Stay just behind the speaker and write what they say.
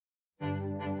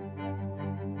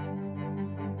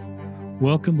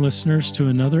Welcome, listeners, to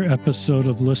another episode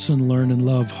of Listen, Learn, and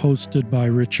Love, hosted by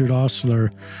Richard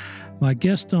Ostler. My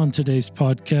guest on today's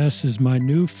podcast is my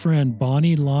new friend,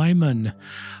 Bonnie Lyman.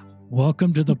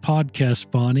 Welcome to the podcast,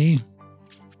 Bonnie.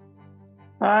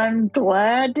 I'm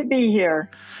glad to be here.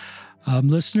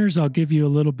 Listeners, I'll give you a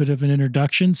little bit of an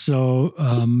introduction so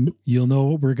you'll know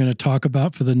what we're going to talk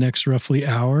about for the next roughly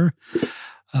hour.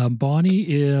 Bonnie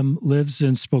lives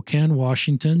in Spokane,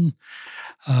 Washington.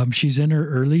 She's in her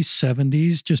early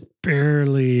 70s, just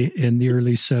barely in the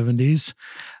early 70s.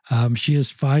 She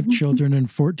has 5 children and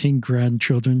 14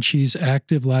 grandchildren. She's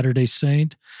active Latter-day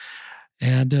Saint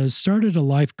and started a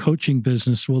life coaching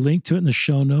business. We'll link to it in the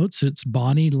show notes. It's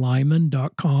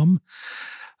bonnielyman.com.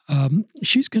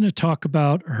 She's going to talk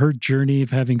about her journey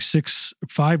of having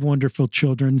 5 wonderful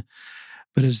children.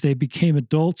 But as they became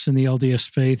adults in the LDS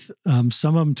faith,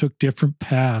 some of them took different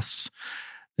paths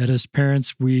that as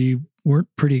parents we weren't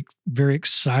very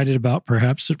excited about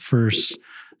perhaps at first,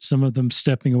 some of them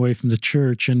stepping away from the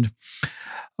church. And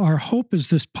our hope is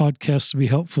this podcast will be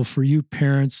helpful for you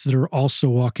parents that are also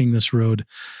walking this road.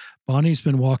 Bonnie's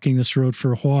been walking this road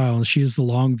for a while, and she has the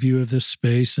long view of this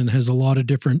space and has a lot of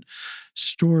different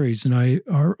stories. And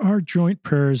our joint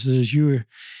prayers is as you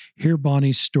hear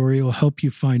Bonnie's story, it will help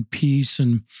you find peace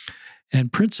and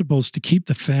principles to keep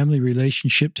the family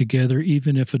relationship together,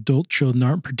 even if adult children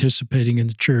aren't participating in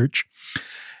the church.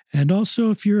 And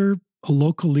also, if you're a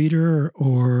local leader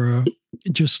or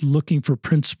just looking for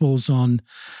principles on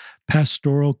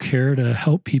pastoral care to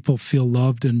help people feel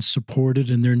loved and supported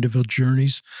in their individual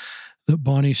journeys, that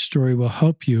Bonnie's story will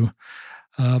help you.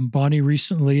 Bonnie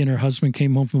recently and her husband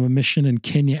came home from a mission in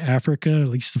Kenya, Africa, at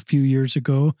least a few years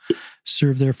ago,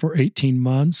 served there for 18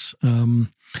 months. We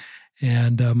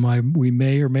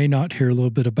may or may not hear a little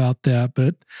bit about that,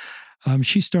 but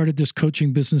she started this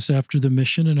coaching business after the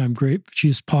mission, and I'm great. She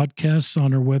has podcasts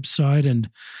on her website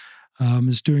and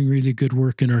is doing really good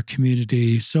work in our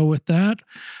community. So with that,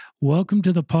 welcome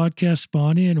to the podcast,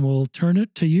 Bonnie, and we'll turn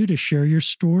it to you to share your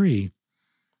story.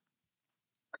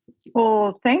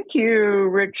 Well, thank you,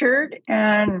 Richard.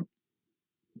 And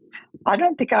I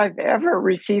don't think I've ever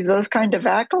received those kind of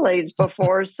accolades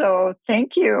before, so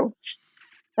thank you.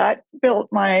 That built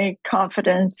my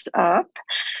confidence up.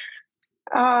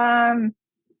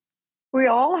 We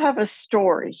all have a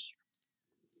story.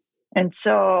 And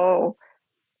so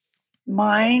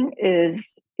mine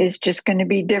is just going to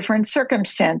be different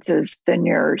circumstances than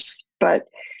yours. But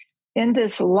in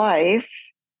this life,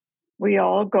 we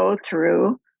all go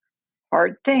through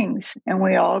hard things and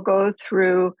we all go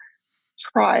through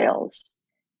trials.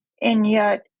 And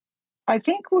yet, I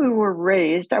think we were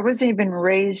raised, I wasn't even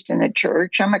raised in the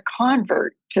church. I'm a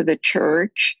convert to the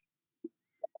church.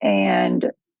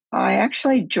 And I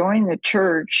actually joined the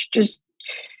church just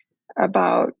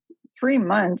about 3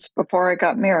 months before I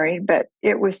got married, but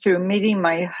it was through meeting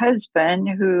my husband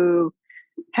who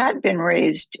had been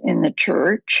raised in the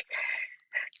church.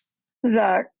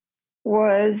 That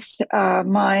was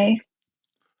my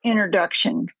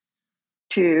introduction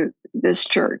to this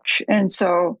church. And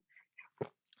so,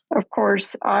 of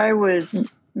course, I was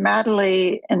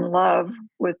madly in love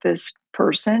with this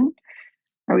person.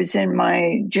 I was in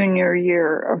my junior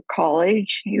year of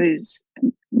college. He was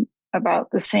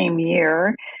about the same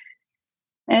year.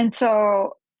 And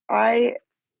so I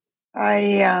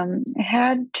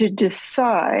had to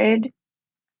decide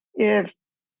if,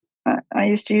 I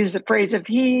used to use the phrase, if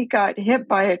he got hit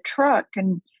by a truck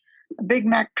and a Big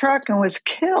Mac truck and was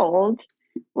killed,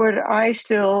 would I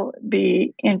still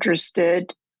be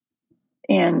interested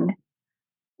in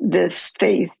this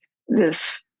faith,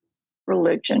 this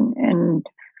religion, and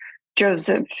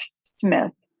Joseph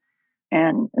Smith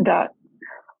and that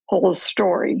whole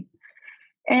story.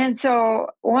 And so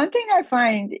one thing I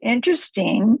find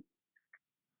interesting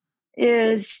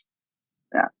is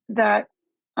that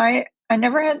I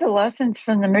never had the lessons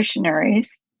from the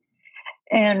missionaries.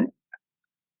 And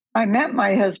I met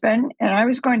my husband, and I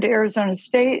was going to Arizona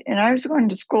State, and I was going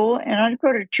to school, and I'd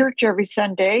go to church every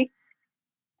Sunday,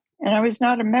 and I was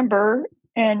not a member,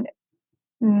 and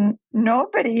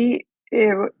nobody,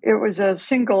 it was a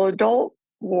single adult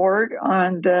ward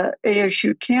on the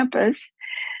ASU campus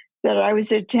that I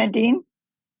was attending.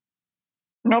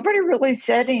 Nobody really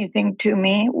said anything to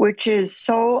me, which is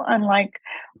so unlike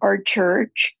our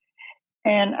church.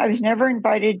 And I was never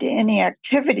invited to any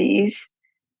activities.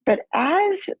 But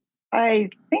as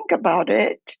I think about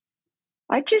it,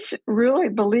 I just really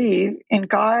believe in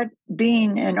God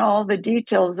being in all the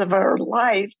details of our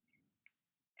life.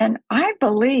 And I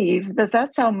believe that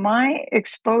that's how my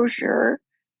exposure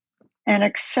and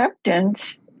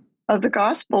acceptance of the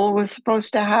gospel was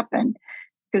supposed to happen.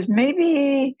 Because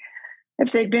maybe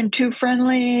If they'd been too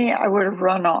friendly, I would have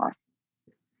run off.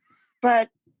 But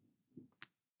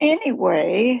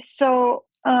anyway, so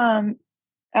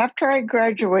after I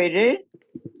graduated,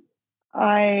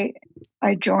 I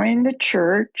joined the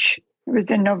church. It was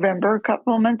in November. A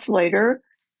couple of months later,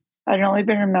 I'd only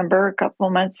been a member a couple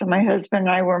of months, and my husband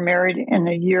and I were married. And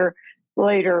a year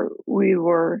later, we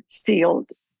were sealed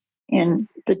in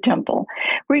the temple.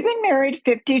 We've been married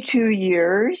 52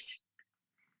 years,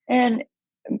 and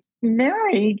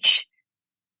marriage,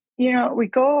 we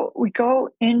go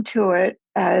into it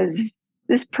as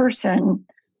this person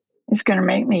is going to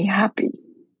make me happy.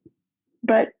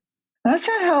 But that's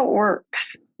not how it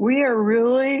works. We are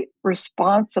really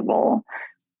responsible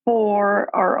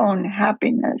for our own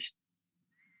happiness.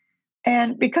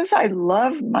 And because I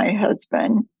love my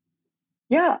husband,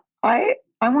 yeah, I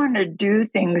want to do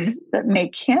things that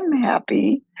make him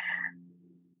happy.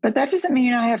 But that doesn't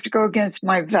mean I have to go against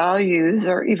my values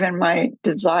or even my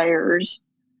desires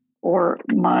or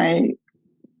my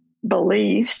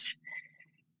beliefs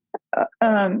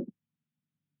to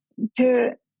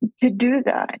do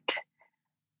that.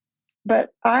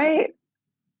 But I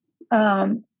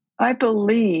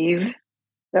believe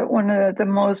that one of the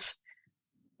most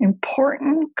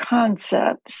important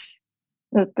concepts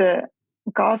that the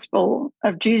gospel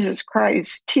of Jesus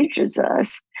Christ teaches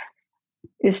us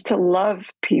is to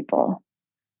love people.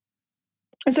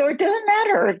 And so it doesn't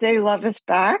matter if they love us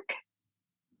back.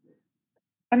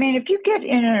 I mean, if you get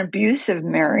in an abusive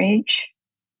marriage,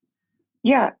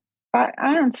 yeah,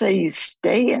 I don't say you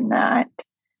stay in that.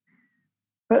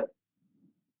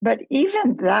 But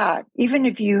even that, even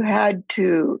if you had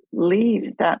to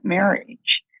leave that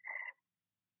marriage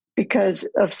because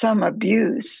of some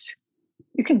abuse,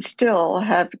 you can still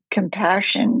have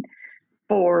compassion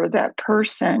for that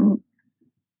person.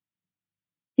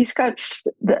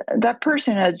 That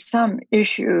person had some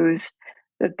issues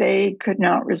that they could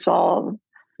not resolve,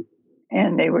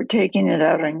 and they were taking it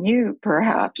out on you,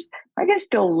 perhaps. I can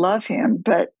still love him,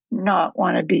 but not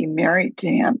want to be married to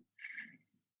him.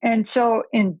 And so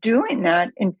in doing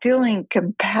that, in feeling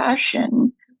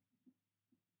compassion,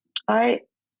 I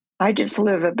just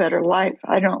live a better life.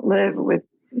 I don't live with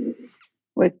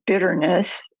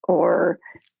bitterness, or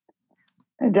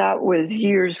that was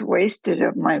years wasted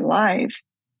of my life.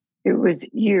 It was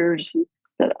years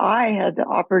that I had the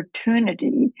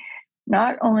opportunity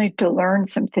not only to learn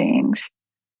some things,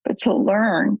 but to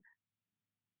learn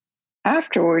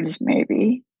afterwards,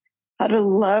 maybe, how to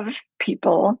love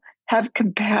people, have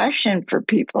compassion for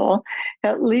people,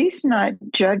 at least not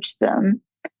judge them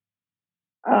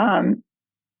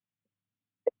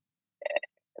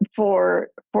for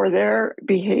their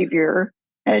behavior,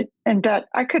 and that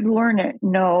I could learn it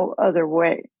no other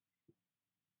way.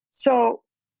 So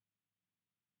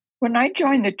when I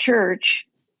joined the church,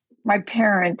 my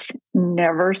parents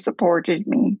never supported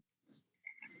me.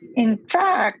 In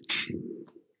fact,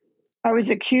 I was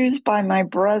accused by my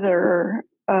brother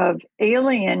of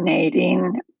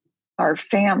alienating our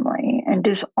family and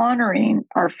dishonoring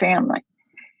our family.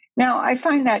 Now, I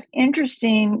find that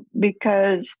interesting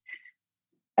because,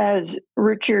 as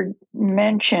Richard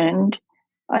mentioned,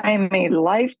 I'm a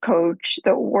life coach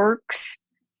that works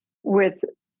with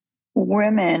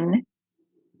women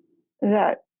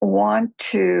that want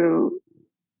to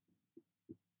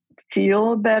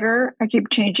feel better. I keep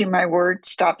changing my word,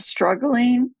 stop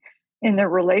struggling in their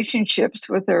relationships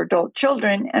with their adult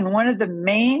children. And one of the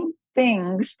main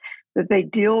things that they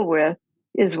deal with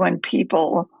is when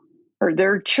people or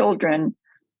their children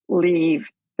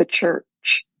leave the church.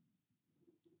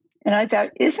 And I thought,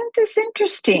 isn't this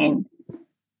interesting?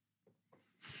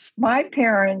 My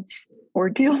parents were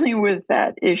dealing with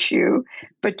that issue,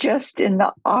 but just in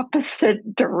the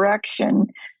opposite direction,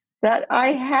 that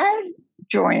I had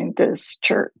joined this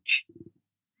church.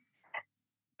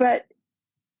 But,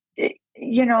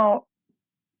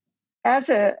 as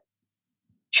a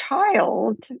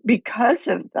child, because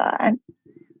of that,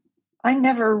 I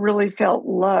never really felt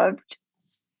loved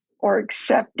or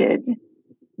accepted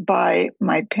by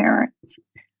my parents.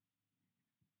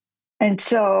 And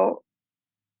so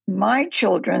my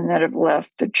children that have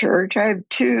left the church, I have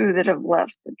two that have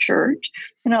left the church,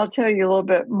 and I'll tell you a little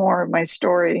bit more of my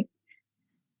story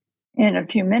in a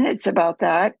few minutes about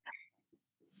that.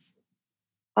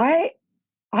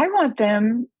 I want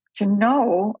them to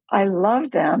know I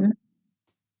love them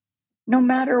no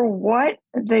matter what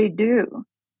they do.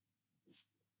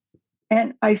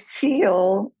 And I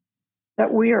feel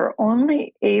that we are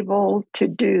only able to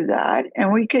do that,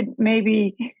 and we could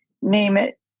maybe name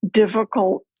it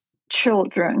difficult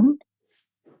children,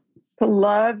 to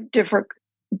love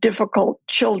difficult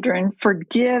children,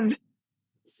 forgive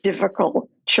difficult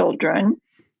children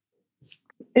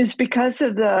is because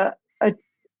of the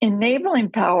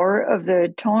enabling power of the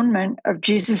atonement of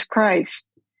Jesus Christ.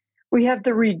 We have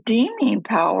the redeeming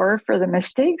power for the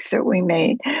mistakes that we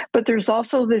made, but there's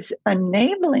also this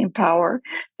enabling power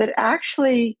that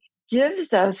actually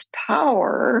gives us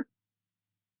power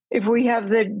if we have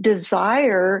the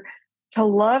desire to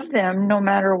love them no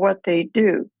matter what they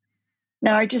do.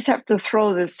 Now, I just have to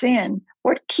throw this in.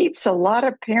 What keeps a lot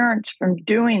of parents from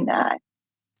doing that?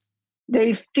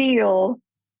 They feel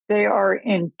they are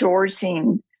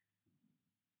endorsing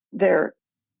their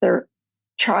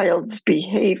child's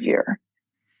behavior.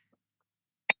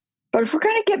 But if we're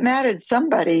going to get mad at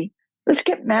somebody, let's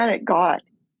get mad at God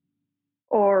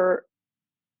or,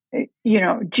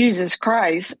 Jesus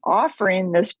Christ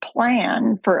offering this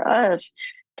plan for us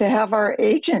to have our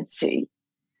agency.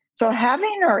 So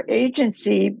having our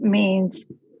agency means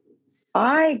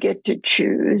I get to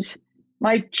choose,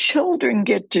 my children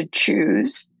get to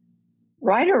choose,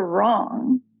 right or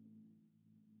wrong,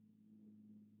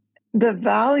 the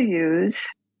values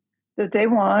that they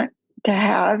want to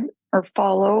have or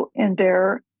follow in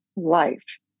their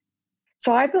life.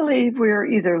 So I believe we are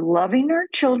either loving our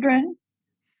children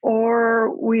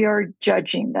or we are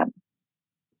judging them.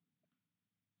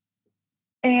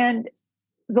 And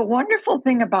the wonderful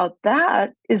thing about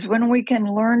that is when we can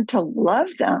learn to love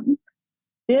them,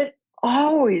 it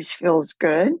always feels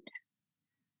good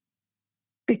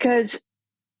because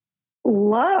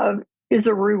love is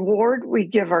a reward we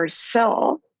give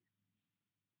ourselves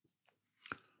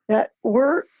that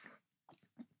we're,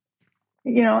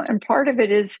 and part of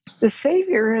it is the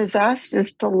Savior has asked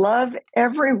us to love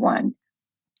everyone.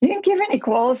 He didn't give any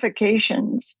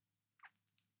qualifications.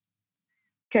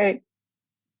 Okay.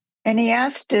 And he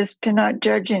asked us to not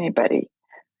judge anybody.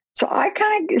 So I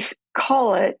kind of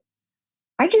call it,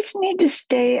 I just need to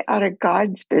stay out of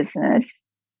God's business.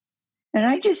 And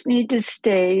I just need to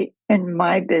stay in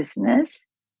my business.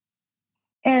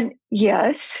 And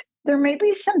yes, there may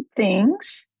be some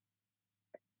things.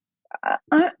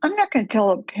 I'm not going to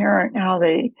tell a parent how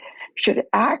they should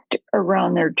act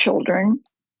around their children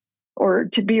or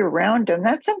to be around them.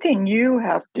 That's something you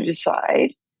have to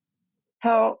decide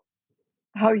how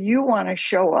you want to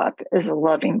show up as a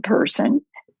loving person.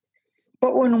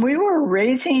 But when we were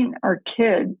raising our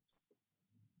kids,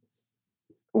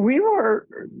 we were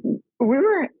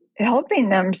helping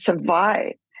them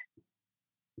survive.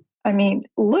 I mean,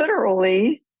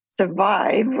 literally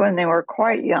survive when they were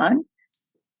quite young.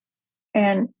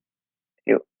 And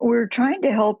we're trying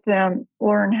to help them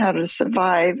learn how to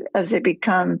survive as they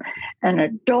become an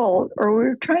adult, or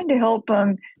we're trying to help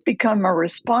them become a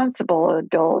responsible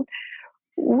adult.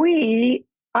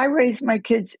 I raised my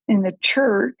kids in the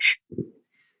church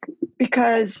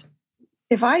because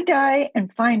if I die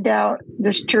and find out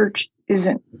this church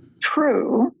isn't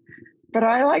true, but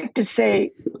I like to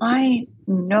say, I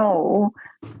know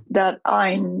that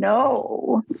I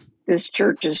know this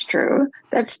church is true.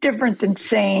 That's different than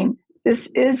saying this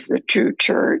is the true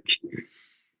church.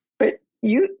 But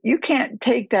you can't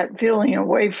take that feeling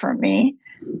away from me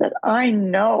that I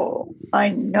know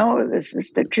this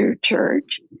is the true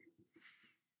church.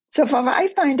 So if I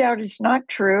find out it's not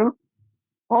true,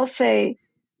 I'll say,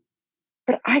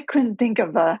 but I couldn't think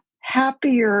of a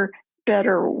happier,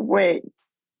 better way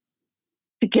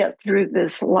to get through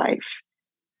this life.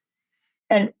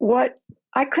 And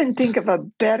I couldn't think of a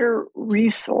better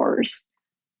resource,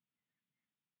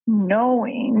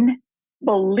 believing,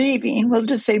 we'll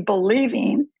just say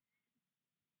believing,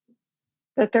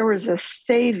 that there was a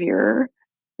Savior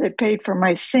that paid for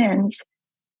my sins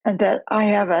and that I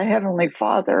have a Heavenly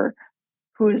Father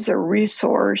who is a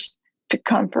resource to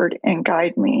comfort and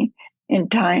guide me in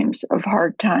times of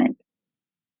hard time.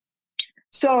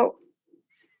 So,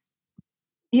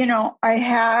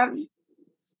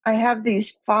 I have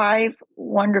these 5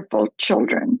 wonderful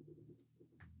children.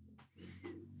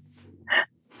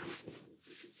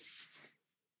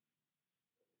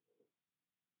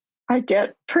 I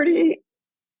get pretty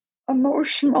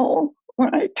emotional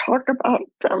when I talk about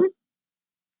them.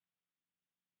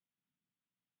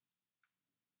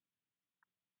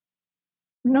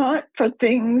 Not for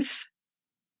things,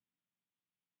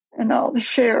 and I'll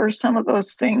share some of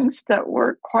those things that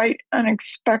were quite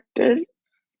unexpected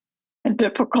and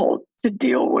difficult to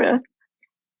deal with.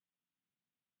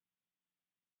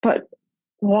 But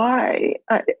why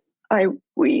I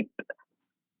weep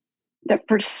that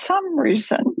for some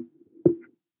reason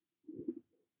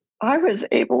I was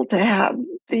able to have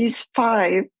these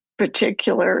 5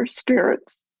 particular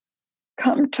spirits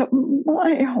come to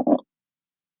my home,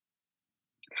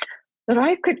 that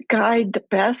I could guide the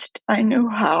best I knew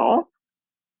how,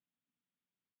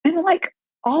 And like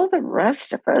all the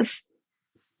rest of us,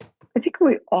 I think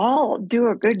we all do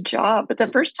a good job. But the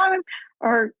first time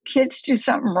our kids do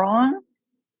something wrong,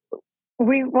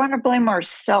 we want to blame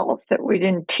ourselves that we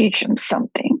didn't teach them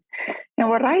something. And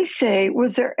what I say,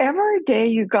 was there ever a day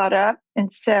you got up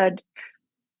and said,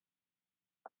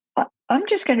 I'm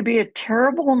just going to be a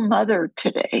terrible mother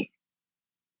today?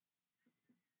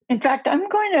 In fact, I'm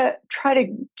going to try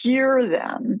to gear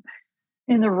them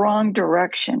in the wrong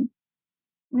direction.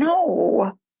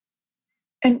 No.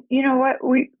 And you know what?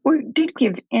 We didn't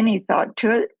give any thought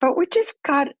to it, but we just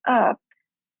got up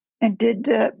and did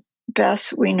the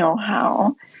best we know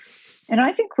how. And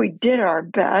I think we did our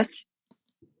best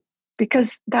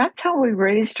because that's how we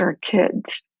raised our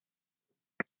kids.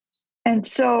 And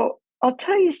so I'll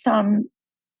tell you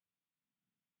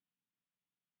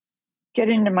get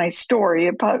into my story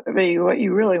about what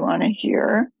you really want to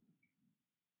hear.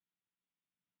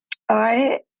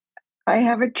 I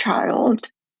have a child,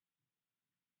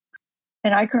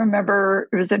 and I can remember,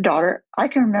 it was a daughter. I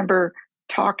can remember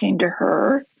talking to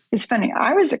her. It's funny,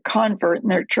 I was a convert in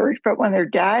their church, but when their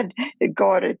dad would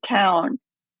go out of town,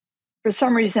 for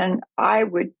some reason, I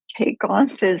would take on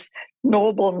this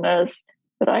nobleness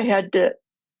that I had to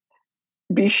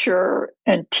be sure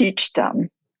and teach them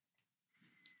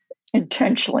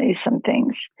intentionally some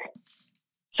things.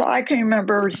 So I can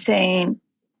remember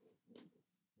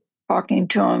talking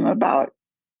to him about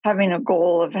having a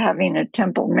goal of having a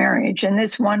temple marriage. And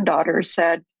this one daughter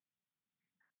said,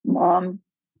 Mom,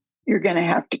 you're going to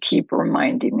have to keep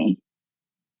reminding me.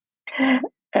 And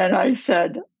I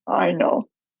said, I know.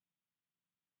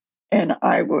 And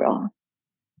I will.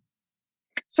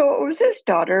 So it was this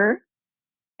daughter.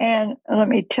 And let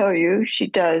me tell you, she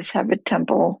does have a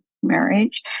temple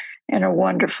marriage and a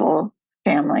wonderful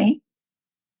family.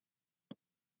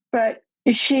 But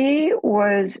she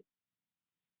was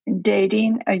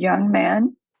dating a young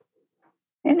man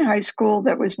in high school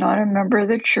that was not a member of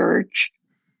the church.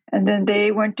 And then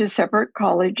they went to separate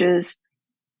colleges.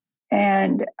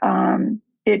 And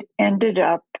it ended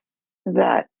up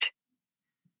that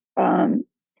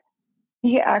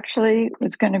he actually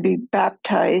was going to be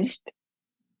baptized.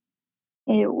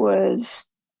 It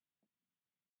was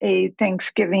a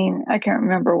Thanksgiving, I can't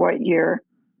remember what year.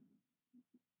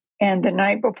 And the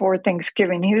night before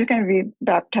Thanksgiving, he was going to be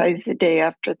baptized the day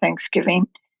after Thanksgiving.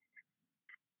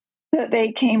 That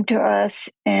they came to us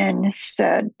and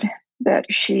said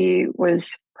that she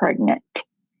was pregnant.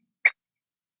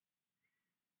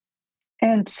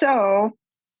 And so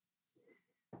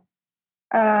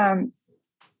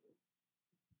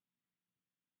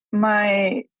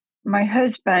my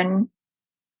husband,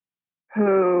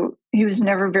 who he was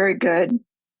never very good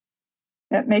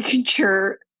at making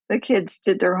sure the kids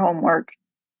did their homework,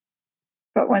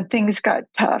 but when things got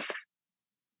tough,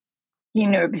 he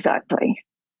knew exactly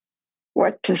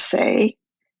what to say.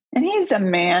 And he's a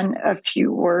man of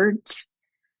few words.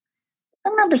 I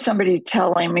remember somebody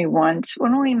telling me once,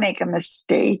 when we make a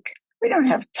mistake, we don't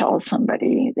have to tell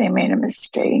somebody they made a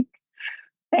mistake.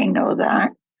 They know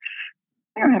that.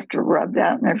 They don't have to rub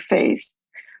that in their face.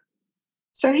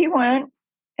 So he went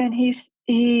and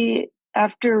he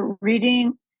after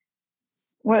reading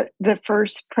what the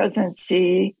First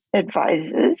Presidency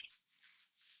advises,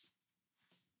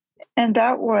 and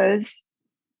that was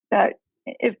that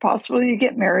if possible, you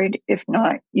get married. If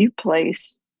not, you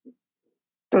place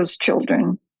those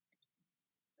children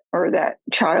or that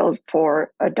child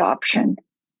for adoption.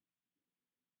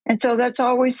 And so that's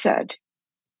all we said.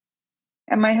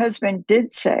 And my husband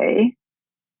did say,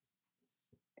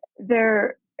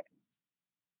 there's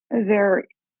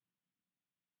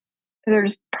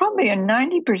probably a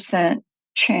 90%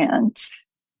 chance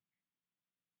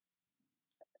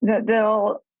that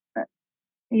they'll,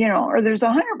 or there's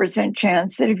a 100%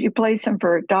 chance that if you place them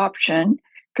for adoption,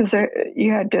 because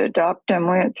you had to adopt them,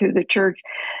 went through the church,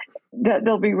 that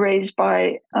they'll be raised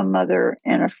by a mother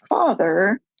and a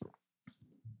father,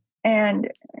 and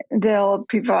they'll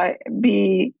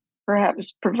be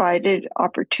perhaps provided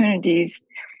opportunities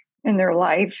in their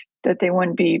life that they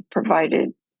wouldn't be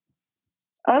provided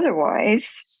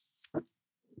otherwise.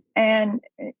 And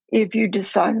if you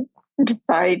decide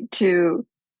to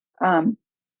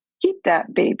keep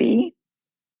that baby,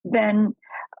 then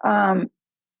the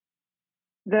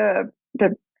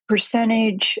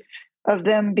percentage of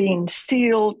them being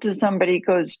sealed to somebody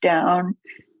goes down,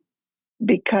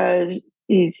 because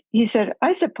he said,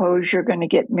 I suppose you're going to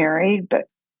get married, but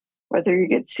whether you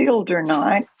get sealed or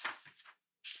not.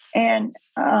 And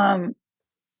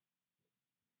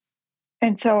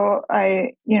so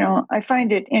I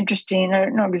find it interesting. I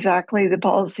don't know exactly the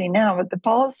policy now, but the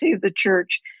policy of the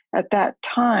church at that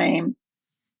time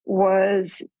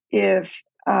was if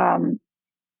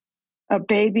a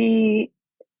baby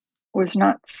was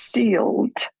not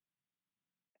sealed,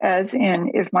 as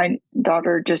in if my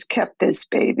daughter just kept this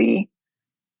baby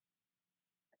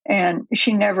and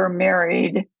she never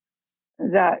married,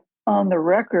 that on the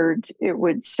records it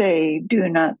would say do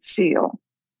not seal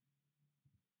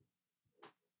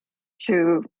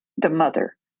to the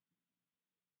mother.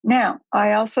 Now,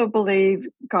 I also believe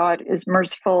God is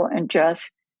merciful and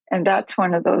just, and that's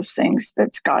one of those things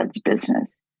that's God's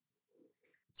business.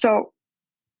 So,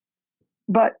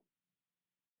 but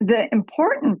the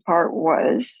important part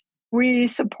was we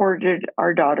supported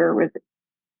our daughter with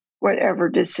whatever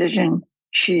decision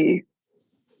she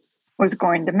was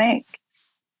going to make.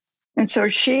 And so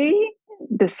she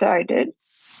decided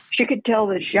she could tell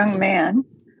this young man,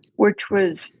 which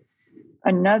was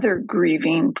another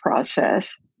grieving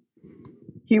process,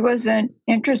 he wasn't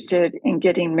interested in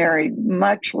getting married,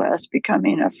 much less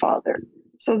becoming a father.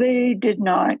 So they did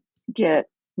not get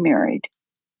married.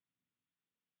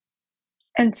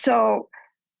 And so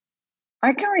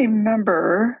I can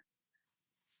remember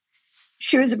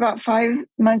she was about 5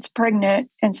 months pregnant,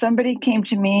 and somebody came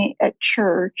to me at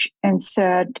church and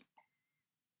said,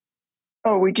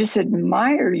 "Oh, we just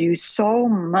admire you so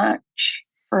much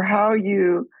for how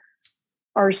you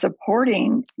are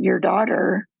supporting your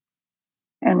daughter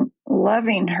and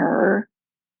loving her.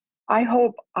 I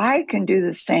hope I can do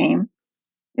the same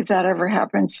if that ever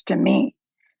happens to me."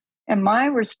 And my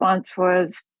response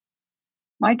was,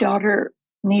 my daughter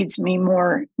needs me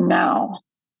more now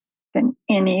than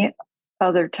any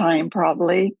other time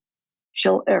probably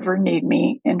she'll ever need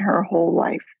me in her whole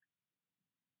life.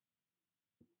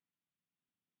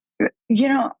 You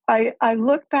know, I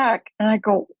look back and I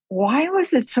go, why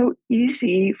was it so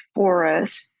easy for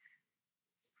us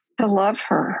to love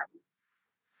her?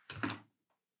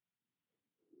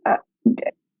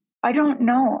 I don't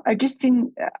know. I just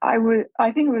didn't. I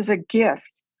think it was a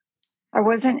gift. I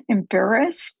wasn't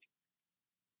embarrassed.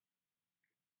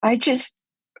 I just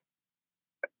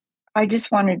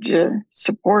wanted to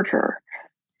support her,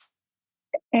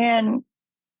 and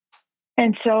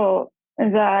so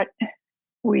that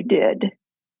we did.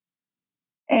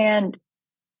 And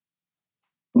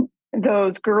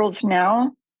those girls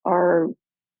now are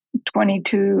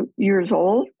 22 years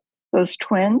old, those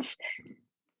twins,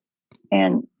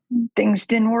 and things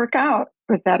didn't work out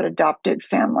with that adopted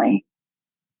family.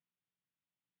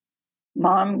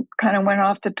 Mom kind of went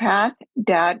off the path.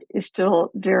 Dad is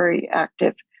still very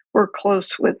active. We're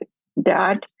close with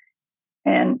Dad,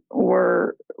 and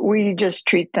we just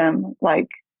treat them like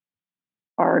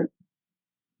our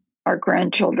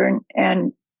grandchildren.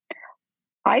 And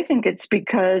I think it's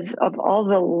because of all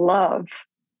the love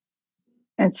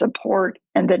and support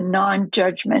and the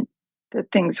non-judgment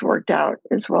that things worked out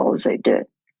as well as they did.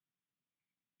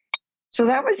 So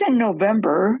that was in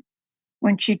November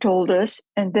when she told us.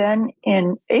 And then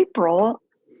in April,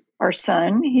 our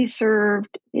son, he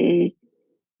served a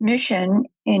mission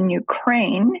in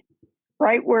Ukraine,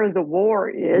 right where the war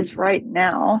is right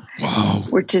now. Wow.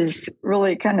 Which is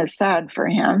really kind of sad for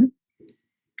him.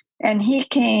 And he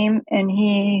came and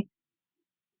he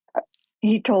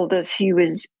told us he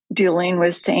was dealing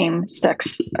with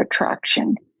same-sex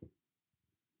attraction.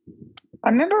 I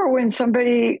remember when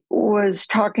somebody was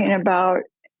talking about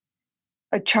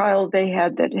a child they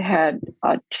had that had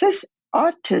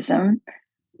autism,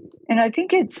 and I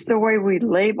think it's the way we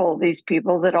label these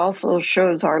people that also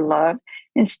shows our love.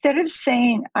 Instead of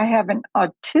saying, I have an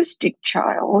autistic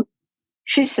child,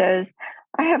 she says,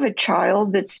 I have a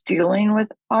child that's dealing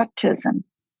with autism.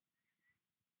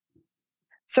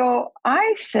 So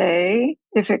I say,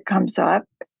 if it comes up,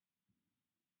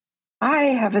 I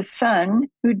have a son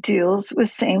who deals with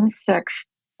same-sex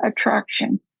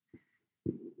attraction.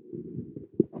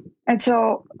 And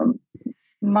so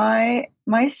my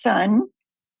son,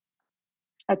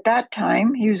 at that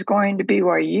time, he was going to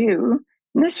BYU.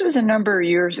 And this was a number of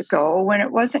years ago when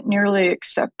it wasn't nearly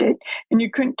accepted and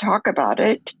you couldn't talk about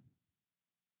it.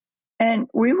 And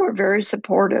we were very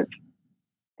supportive.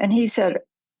 And he said,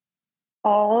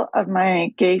 all of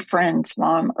my gay friends,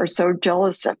 Mom, are so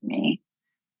jealous of me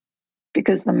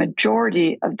because the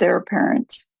majority of their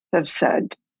parents have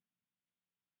said,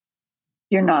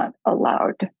 you're not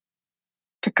allowed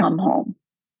to come home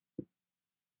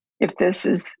if this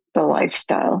is the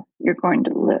lifestyle you're going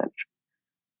to live.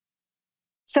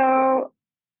 So,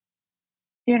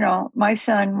 you know, my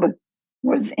son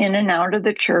was in and out of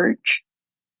the church,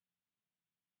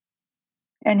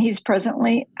 and he's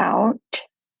presently out.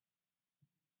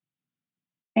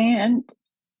 And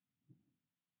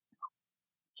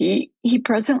he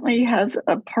presently has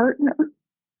a partner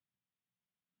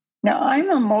Now, I'm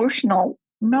emotional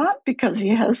not because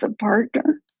he has a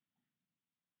partner,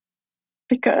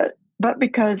 but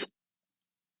because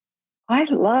I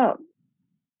love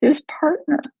his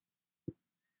partner.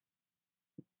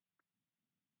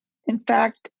 In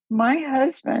fact, my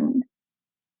husband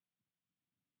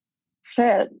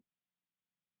said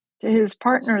to his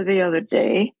partner the other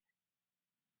day,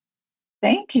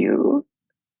 "Thank you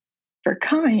for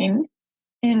coming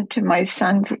into my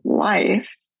son's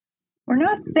life. We're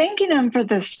not thanking him for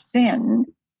the sin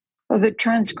or the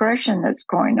transgression that's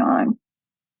going on,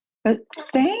 but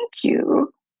thank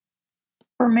you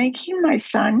for making my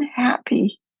son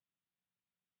happy."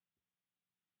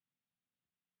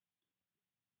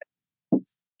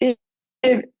 If,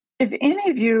 if, if any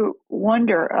of you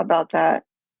wonder about that,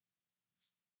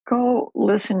 go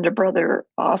listen to Brother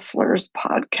Osler's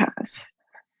podcast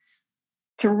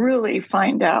to really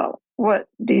find out what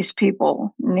these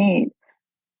people need.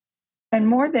 And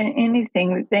more than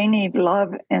anything, they need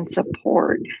love and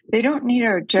support. They don't need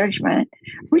our judgment.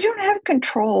 We don't have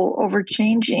control over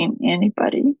changing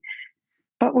anybody,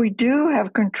 but we do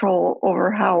have control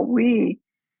over how we,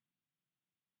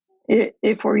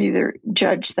 if we either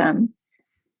judge them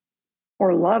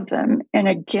or love them. And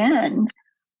again,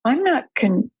 I'm not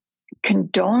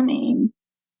condoning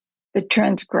the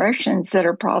transgressions that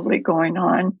are probably going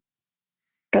on,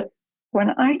 but when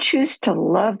I choose to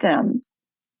love them,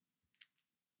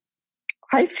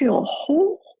 I feel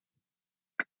whole.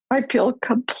 I feel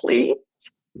complete.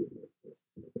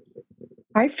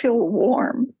 I feel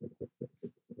warm.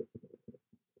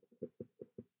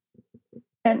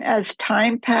 And as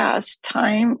time passed,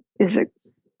 time is a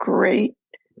great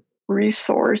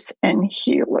resource and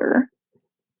healer.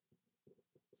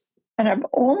 And I've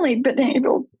only been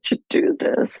able to do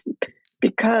this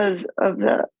because of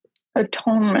the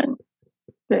atonement,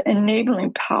 the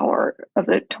enabling power of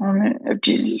the atonement of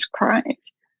Jesus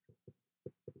Christ.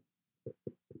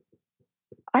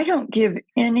 I don't give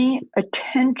any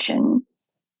attention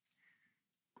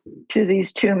to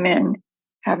these two men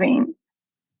having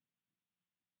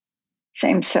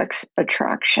same-sex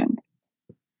attraction.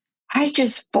 I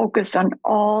just focus on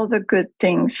all the good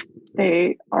things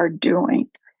they are doing.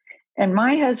 And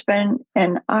my husband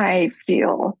and I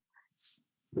feel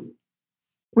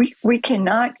we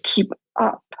cannot keep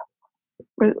up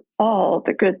with all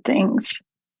the good things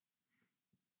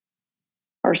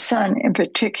our son in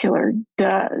particular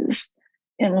does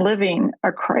in living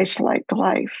a Christ-like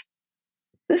life.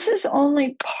 This is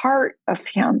only part of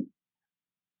him,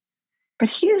 but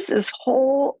he is this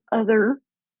whole other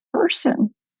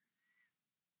person.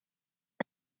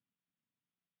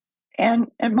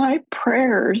 And my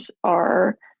prayers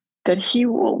are that he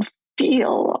will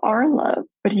feel our love,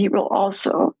 but he will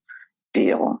also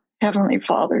feel Heavenly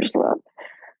Father's love.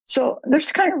 So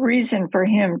there's kind of reason for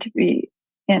him to be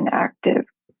inactive.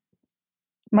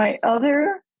 My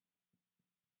other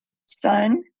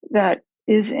son that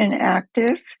is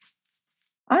inactive,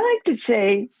 I like to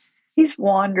say he's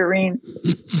wandering.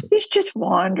 He's just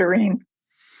wandering.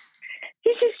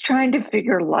 He's just trying to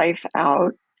figure life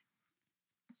out.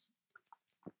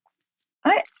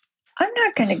 I'm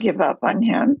not going to give up on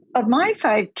him. Of my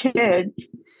 5 kids,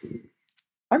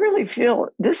 I really feel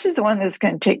this is the one that's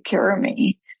going to take care of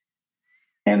me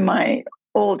in my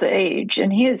old age.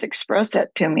 And he has expressed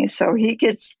that to me. So he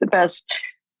gets the best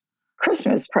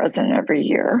Christmas present every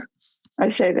year. I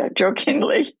say that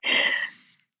jokingly.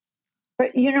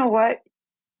 But you know what?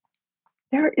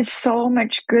 There is so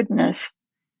much goodness.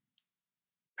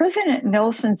 President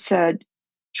Nelson said,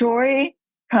 joy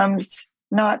comes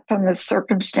not from the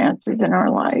circumstances in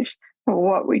our lives, but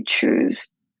what we choose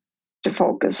to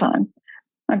focus on.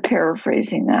 I'm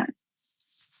paraphrasing that.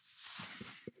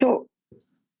 So,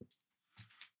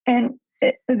 and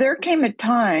there came a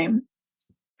time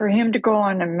for him to go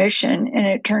on a mission, and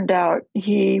it turned out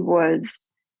he was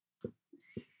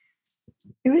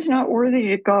not worthy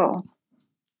to go.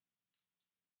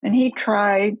 And he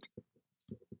tried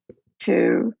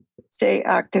to stay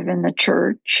active in the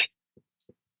church,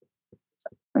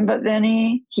 but then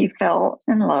he fell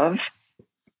in love,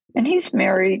 and he's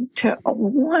married to a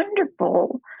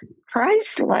wonderful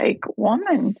Christ-like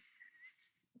woman.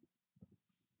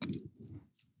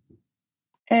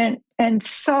 And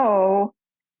so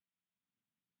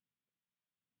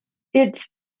it's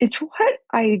what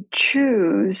I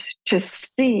choose to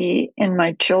see in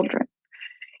my children.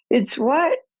 It's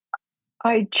what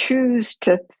I choose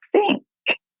to think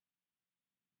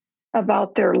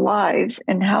about their lives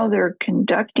and how they're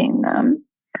conducting them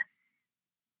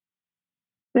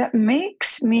that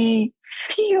makes me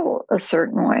feel a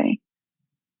certain way.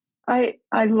 I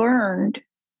learned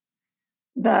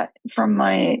that from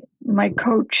my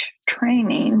coach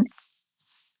training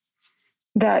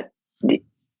that,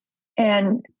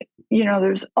 and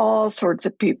there's all sorts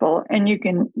of people, and you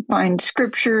can find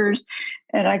scriptures,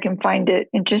 and I can find it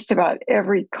in just about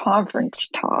every conference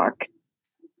talk.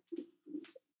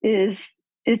 It's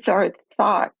our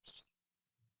thoughts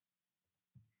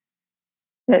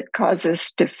that cause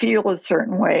us to feel a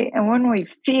certain way. And when we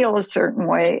feel a certain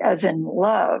way, as in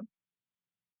love,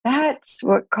 that's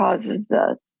what causes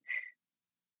us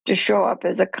to show up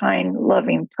as a kind,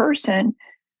 loving person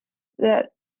that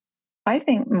I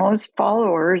think most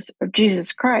followers of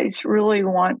Jesus Christ really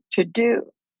want to do.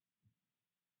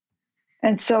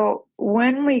 And so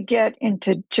when we get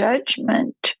into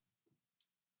judgment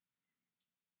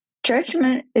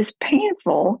is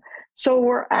painful. So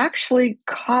we're actually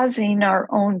causing our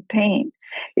own pain.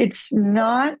 It's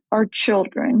not our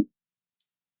children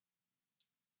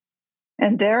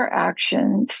and their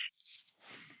actions,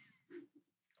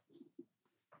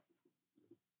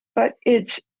 but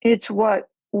it's what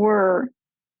we're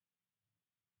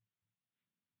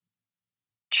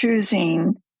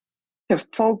choosing to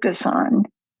focus on.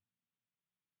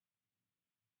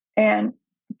 And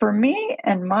for me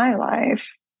and my life,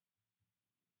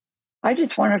 I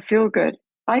just want to feel good.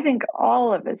 I think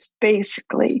all of us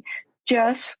basically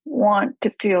just want to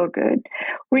feel good.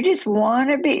 We just want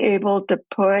to be able to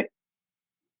put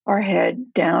our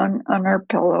head down on our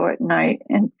pillow at night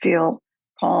and feel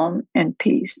calm and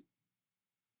peace.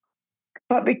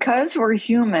 But because we're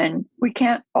human, we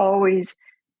can't always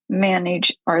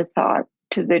manage our thought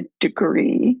to the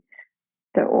degree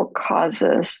that will cause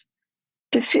us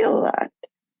to feel that.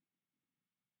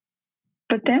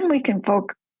 But then we can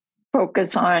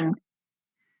focus on,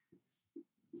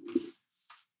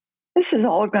 this is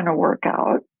all going to work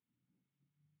out.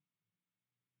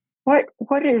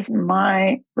 What is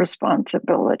my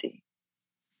responsibility?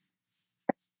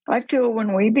 I feel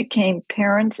when we became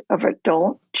parents of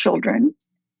adult children,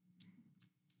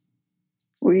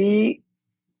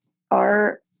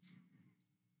 our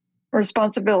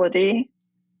responsibility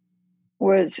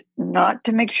was not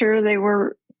to make sure they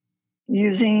were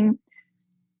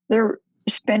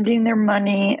spending their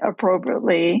money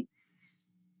appropriately,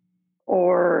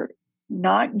 or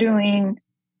not doing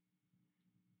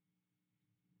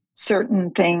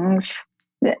certain things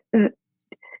that,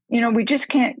 we just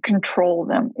can't control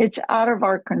them. It's out of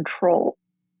our control.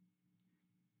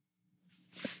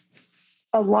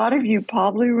 A lot of you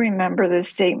probably remember this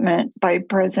statement by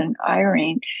President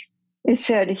Eyring. It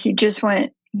said, he just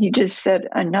said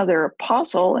another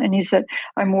apostle, and he said,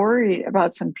 I'm worried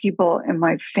about some people in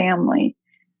my family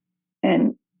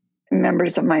and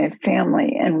members of my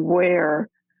family and where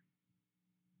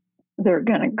they're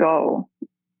going to go,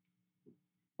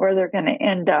 where they're going to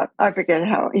end up. I forget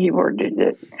how he worded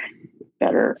it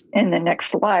better, in the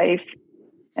next life.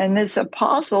 And this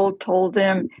apostle told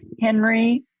him,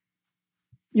 Henry,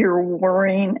 you're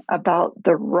worrying about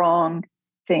the wrong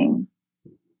thing.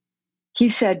 He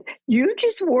said, you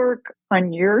just work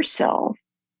on yourself.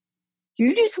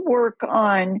 You just work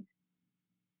on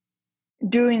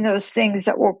doing those things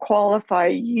that will qualify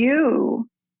you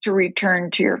to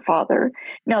return to your Father.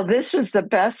 Now, this was the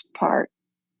best part.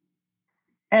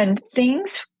 And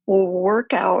things will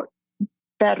work out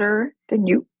better than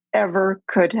you ever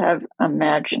could have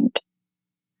imagined.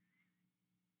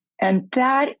 And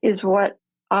that is what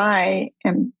I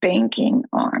am banking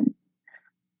on.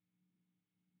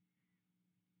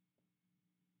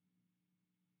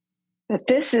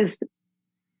 That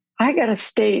I got to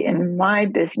stay in my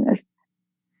business.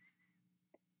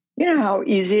 You know how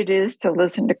easy it is to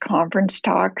listen to conference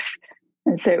talks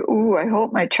and say, ooh, I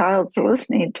hope my child's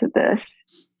listening to this.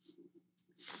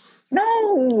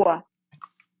 No.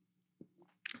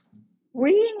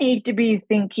 We need to be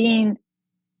thinking,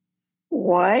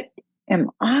 what am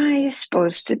I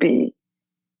supposed to be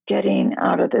getting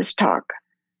out of this talk?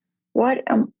 What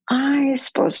am I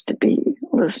supposed to be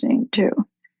listening to?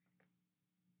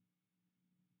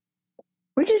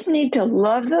 We just need to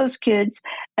love those kids,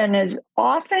 and as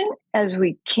often as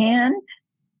we can,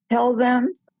 tell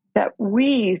them that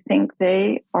we think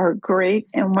they are great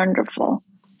and wonderful.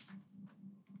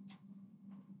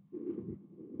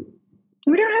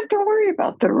 We don't have to worry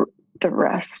about the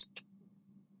rest.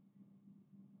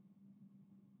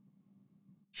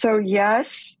 So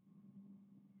yes,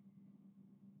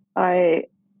 I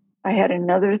had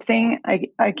another thing. I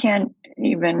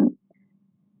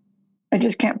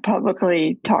just can't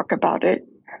publicly talk about it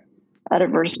out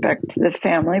of respect to the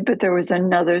family, but there was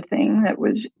another thing that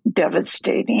was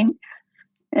devastating.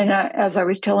 And as I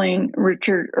was telling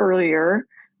Richard earlier,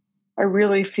 I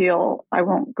really feel I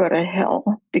won't go to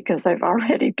hell because I've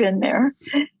already been there.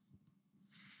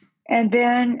 And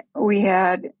then we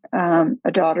had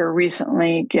a daughter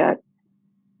recently get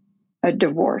a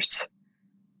divorce.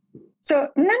 So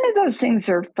none of those things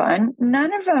are fun.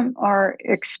 None of them are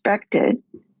expected.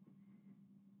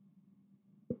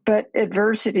 But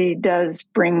adversity does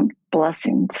bring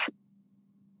blessings.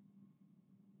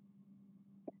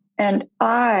 And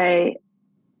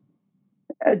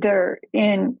they're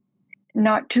in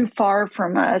not too far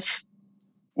from us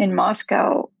in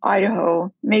Moscow,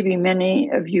 Idaho. Maybe many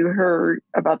of you heard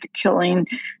about the killing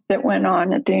that went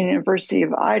on at the University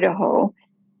of Idaho.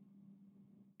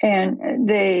 And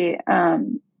they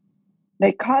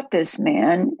caught this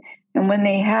man, and when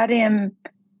they had him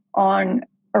on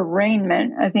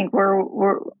arraignment, I think where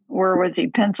was he?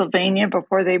 Pennsylvania,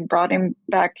 before they brought him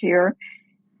back here.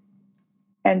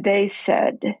 And they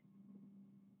said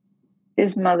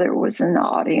his mother was in the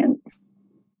audience,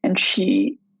 and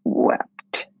she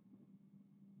wept.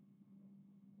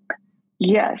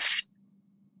 Yes,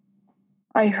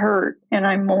 I hurt and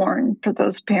I mourn for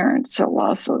those parents who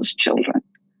lost those children.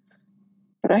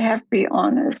 But I have to be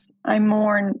honest, I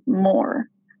mourn more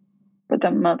for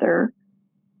the mother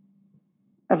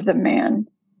of the man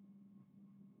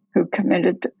who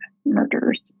committed the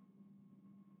murders.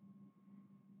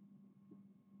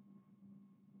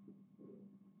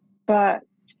 But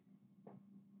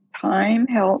time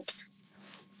helps,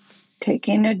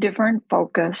 taking a different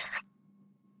focus.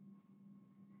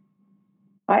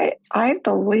 I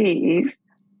believe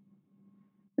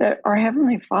that our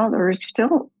Heavenly Father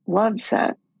still loves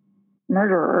that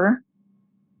murderer,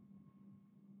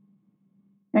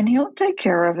 and He'll take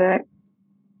care of it.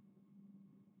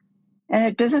 And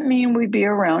it doesn't mean we be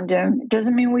around him. It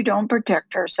doesn't mean we don't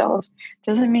protect ourselves. It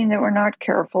doesn't mean that we're not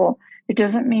careful. It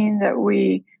doesn't mean that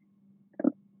we,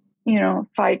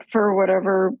 fight for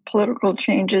whatever political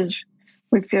changes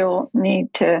we feel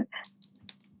need to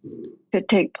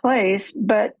take place.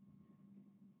 But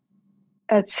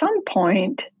at some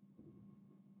point,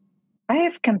 I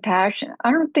have compassion.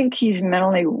 I don't think he's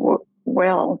mentally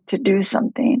well to do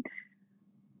something.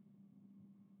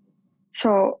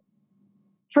 So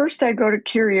first I go to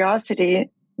curiosity,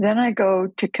 then I go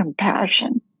to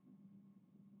compassion.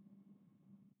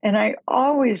 And I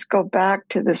always go back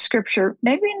to the scripture,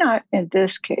 maybe not in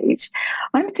this case.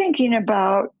 I'm thinking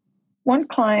about one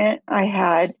client I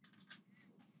had.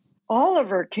 All of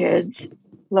her kids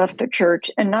left the church,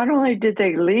 and not only did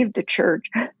they leave the church,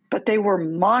 but they were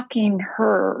mocking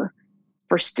her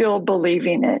for still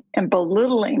believing it and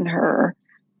belittling her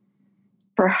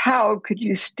for how could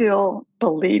you still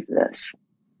believe this?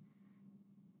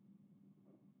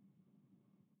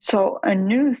 So a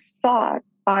new thought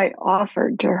I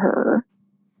offered to her,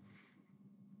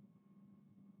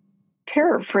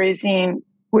 paraphrasing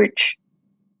which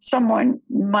someone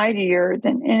mightier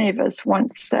than any of us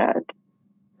once said,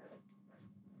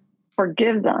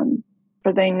 "Forgive them,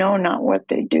 for they know not what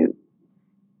they do."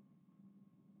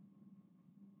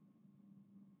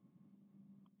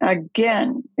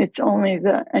 Again, it's only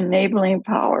the enabling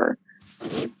power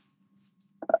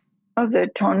of the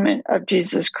atonement of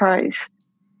Jesus Christ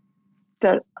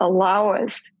that allow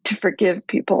us to forgive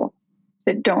people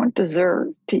that don't deserve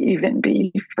to even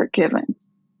be forgiven.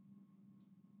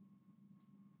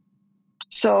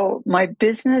 So my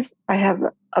business, I have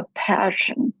a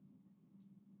passion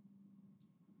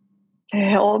to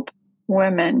help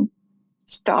women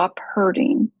stop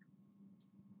hurting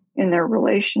in their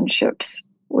relationships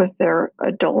with their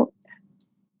adult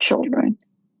children.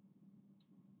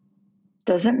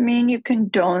 Doesn't mean you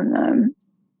condone them,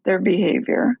 their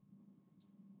behavior,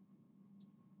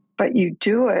 but you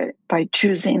do it by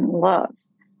choosing love.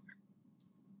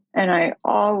 And I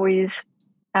always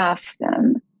ask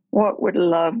them, what would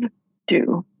love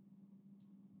do?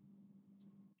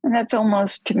 And that's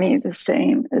almost to me the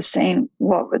same as saying,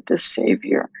 what would the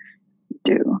Savior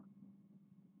do?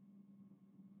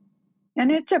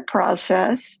 And it's a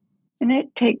process, and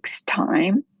it takes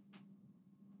time.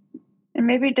 And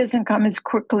maybe it doesn't come as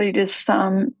quickly to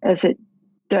some as it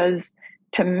does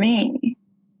to me.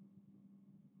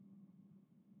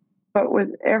 But with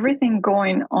everything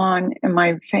going on in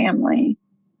my family,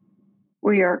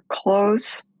 we are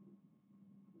close,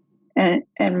 and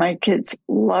my kids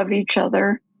love each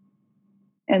other,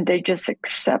 and they just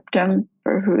accept them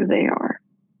for who they are.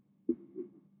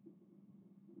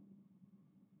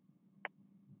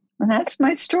 And that's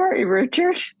my story,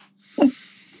 Richard.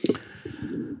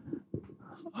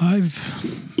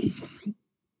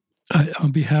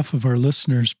 On behalf of our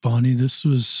listeners, Bonnie, this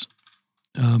was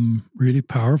really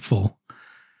powerful.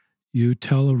 You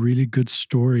tell a really good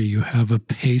story. You have a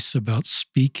pace about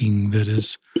speaking that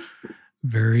is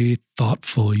very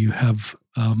thoughtful. You have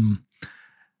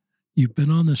you've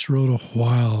been on this road a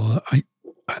while.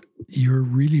 You're a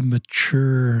really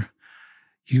mature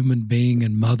human being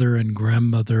and mother and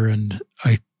grandmother, and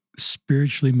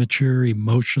spiritually mature,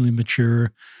 emotionally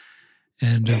mature,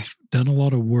 and have done a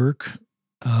lot of work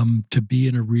to be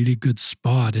in a really good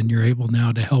spot. And you're able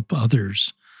now to help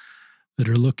others that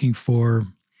are looking for,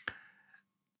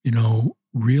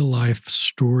 real life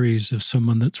stories of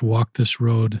someone that's walked this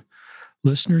road.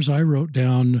 Listeners, I wrote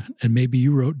down, and maybe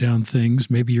you wrote down things.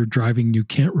 Maybe you're driving and you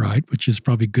can't write, which is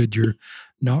probably good you're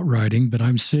not writing, but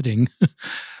I'm sitting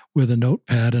with a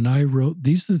notepad, and I wrote,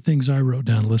 these are the things I wrote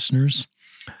down, listeners.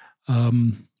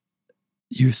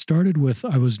 You started with,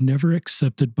 I was never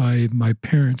accepted by my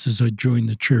parents as I joined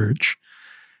the church.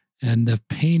 And the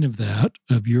pain of that,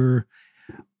 of your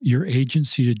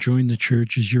agency to join the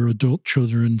church as your adult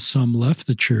children, some left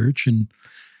the church, and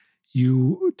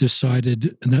you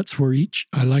decided, and that's where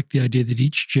I like the idea that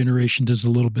each generation does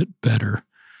a little bit better.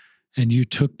 And you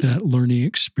took that learning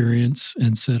experience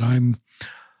and said, I'm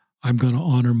going to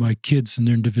honor my kids and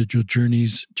their individual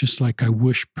journeys, just like I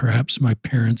wish perhaps my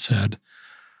parents had.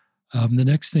 The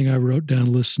next thing I wrote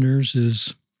down, listeners,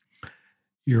 is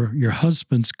your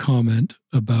husband's comment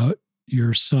about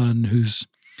your son who's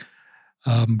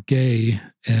gay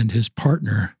and his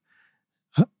partner.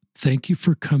 Thank you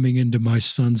for coming into my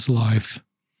son's life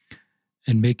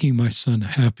and making my son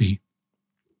happy.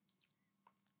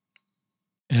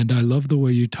 And I love the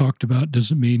way you talked about,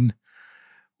 doesn't mean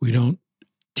we don't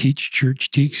teach church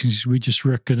teachings. We just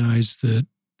recognize that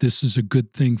this is a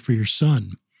good thing for your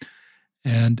son.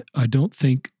 And I don't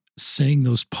think saying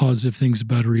those positive things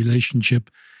about a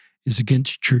relationship is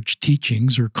against church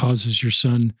teachings or causes your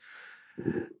son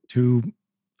to,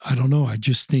 I don't know. I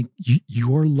just think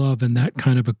your love and that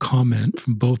kind of a comment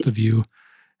from both of you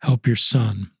help your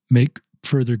son make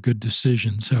further good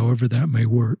decisions, however that may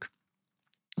work.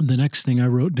 And the next thing I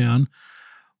wrote down,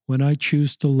 when I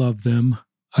choose to love them,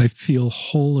 I feel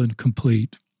whole and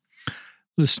complete.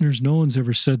 Listeners, no one's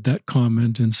ever said that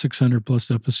comment in 600 plus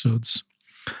episodes.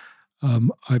 I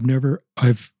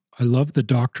love the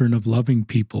doctrine of loving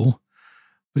people,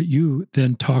 but you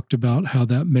then talked about how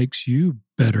that makes you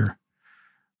better,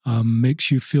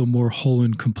 makes you feel more whole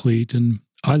and complete. And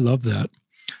I love that.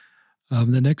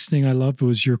 The next thing I loved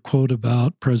was your quote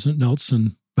about President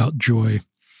Nelson about joy.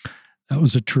 That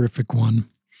was a terrific one.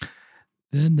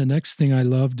 Then the next thing I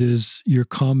loved is your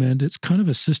comment. It's kind of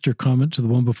a sister comment to the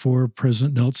one before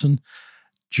President Nelson.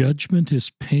 Judgment is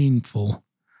painful.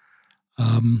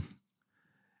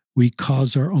 We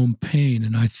cause our own pain.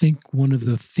 And I think one of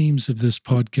the themes of this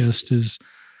podcast is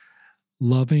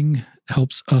loving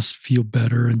helps us feel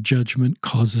better and judgment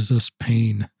causes us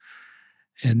pain.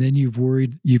 And then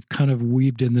you've kind of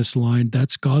weaved in this line,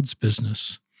 that's God's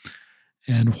business.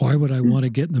 And why would I want to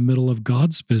get in the middle of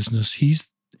God's business?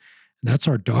 That's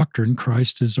our doctrine.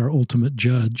 Christ is our ultimate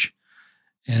judge.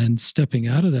 And stepping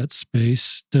out of that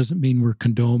space doesn't mean we're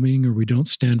condoning or we don't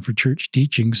stand for church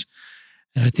teachings.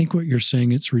 And I think what you're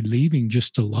saying, it's relieving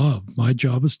just to love. My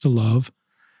job is to love.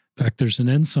 In fact, there's an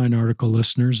Ensign article,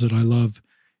 listeners, that I love.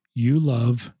 You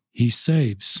love, he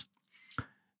saves.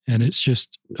 And it's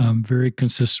just very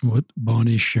consistent with what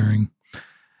Bonnie's sharing.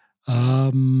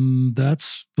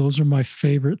 Those are my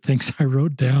favorite things I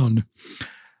wrote down.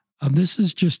 This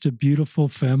is just a beautiful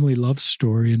family love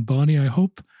story. And Bonnie, I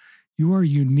hope you are a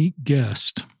unique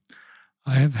guest.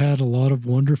 I have had a lot of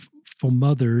wonderful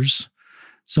mothers,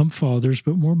 some fathers,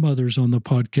 but more mothers on the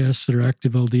podcast that are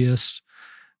active LDS,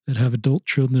 that have adult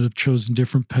children that have chosen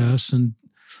different paths. And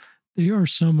they are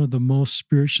some of the most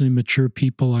spiritually mature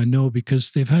people I know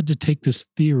because they've had to take this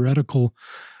theoretical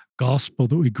gospel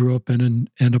that we grew up in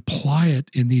and apply it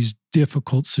in these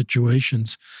difficult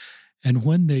situations. And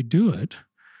when they do it,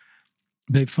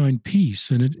 they find peace.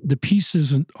 And the peace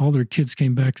isn't all their kids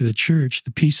came back to the church.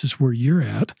 The peace is where you're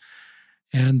at.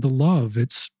 And the love,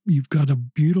 you've got a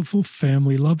beautiful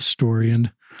family love story.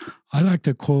 And I like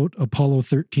to quote Apollo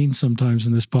 13 sometimes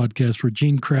in this podcast where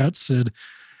Gene Kratz said,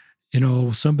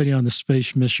 somebody on the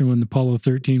space mission when Apollo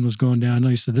 13 was going down,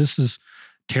 he said, this is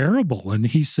terrible. And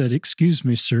he said, excuse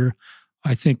me, sir,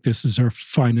 I think this is our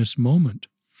finest moment.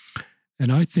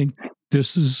 And I think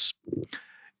this is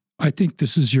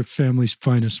your family's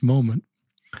finest moment.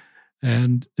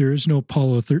 And there is no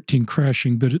Apollo 13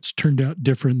 crashing, but it's turned out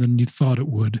different than you thought it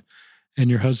would. And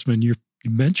your husband, you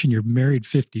mentioned you're married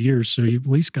 50 years, so you've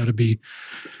at least got to be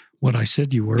what I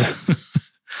said you were.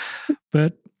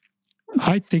 But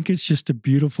I think it's just a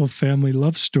beautiful family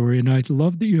love story. And I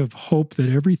love that you have hope that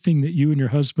everything that you and your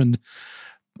husband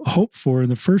hope for in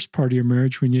the first part of your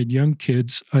marriage when you had young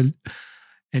kids. And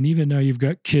even now you've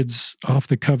got kids off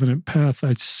the covenant path.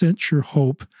 I sense your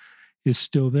hope is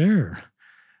still there.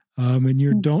 And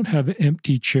you don't have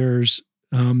empty chairs,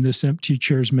 this empty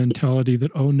chairs mentality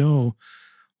that, oh no,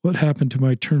 what happened to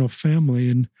my eternal family?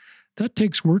 And that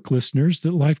takes work, listeners,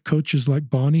 that life coaches like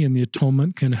Bonnie and the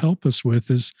Atonement can help us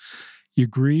with. Is you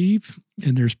grieve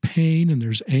and there's pain and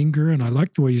there's anger. And I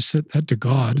like the way you set that to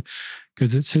God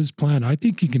because it's his plan. I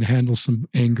think he can handle some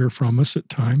anger from us at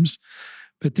times,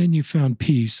 but then you found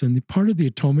peace. And the part of the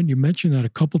atonement, you mentioned that a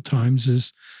couple times,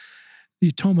 is the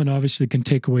atonement obviously can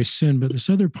take away sin, but this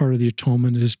other part of the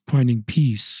atonement is finding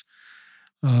peace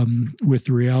with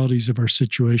the realities of our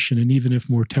situation. And even if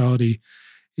mortality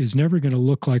is never going to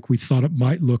look like we thought it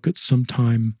might look at some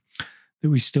time, that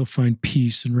we still find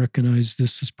peace and recognize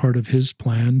this is part of his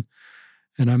plan,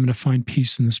 and I'm going to find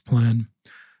peace in this plan.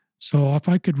 So if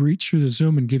I could reach through the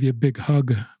Zoom and give you a big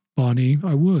hug, Bonnie,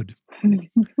 I would. And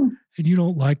you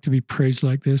don't like to be praised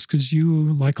like this because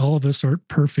you, like all of us, aren't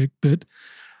perfect, but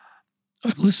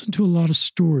I've listened to a lot of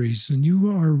stories, and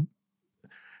you are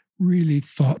really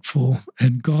thoughtful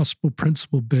and gospel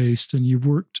principle based, and you've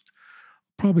worked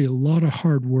probably a lot of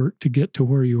hard work to get to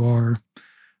where you are.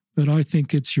 But I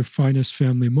think it's your finest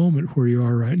family moment where you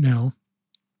are right now.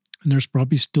 And there's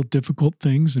probably still difficult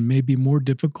things and maybe more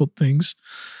difficult things.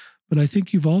 But I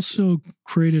think you've also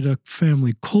created a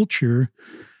family culture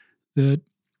that,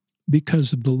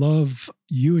 because of the love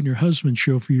you and your husband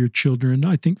show for your children,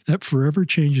 I think that forever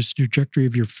changes the trajectory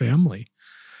of your family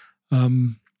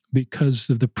because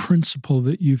of the principle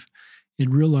that you've, in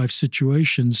real life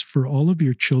situations, for all of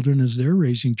your children as they're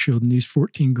raising children, these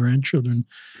 14 grandchildren,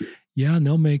 yeah, and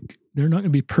they're not going to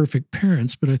be perfect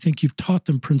parents, but I think you've taught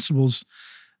them principles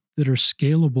that are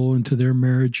scalable into their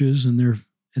marriages and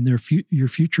your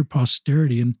future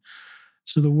posterity. And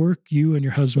so the work you and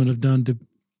your husband have done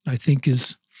I think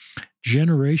is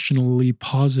generationally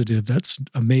positive. That's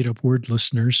a made-up word,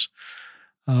 listeners.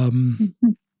 And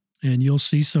you'll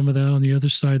see some of that on the other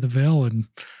side of the veil in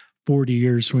 40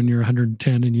 years when you're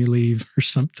 110 and you leave or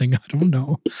something. I don't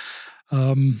know.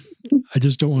 I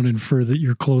just don't want to infer that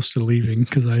you're close to leaving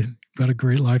because I've got a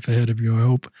great life ahead of you, I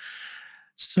hope.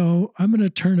 So I'm going to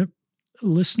turn it,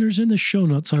 listeners, in the show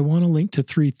notes, I want to link to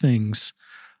 3 things.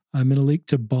 I'm going to link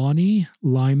to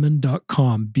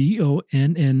BonnieLyman.com,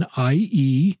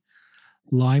 BONNIE,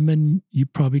 Lyman, you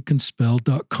probably can spell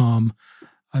 .com.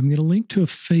 I'm going to link to a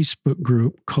Facebook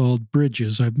group called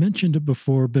Bridges. I've mentioned it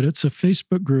before, but it's a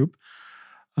Facebook group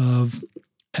of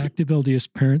active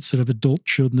LDS parents that have adult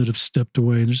children that have stepped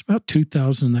away. And there's about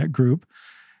 2,000 in that group.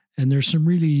 And there's some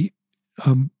really,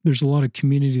 there's a lot of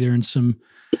community there and some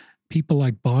people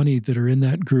like Bonnie that are in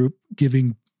that group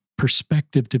giving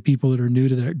perspective to people that are new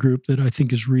to that group that I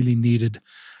think is really needed.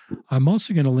 I'm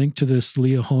also going to link to this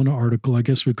Liahona article. I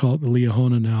guess we call it the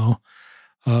Liahona now.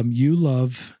 You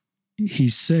love, he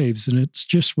saves. And it's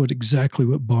just exactly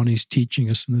what Bonnie's teaching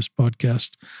us in this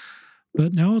podcast.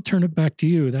 But now I'll turn it back to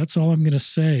you. That's all I'm going to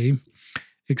say,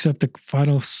 except the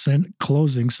final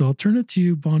closing. So I'll turn it to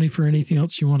you, Bonnie, for anything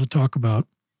else you want to talk about.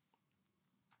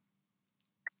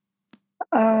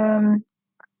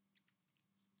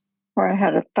 Or I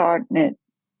had a thought in it.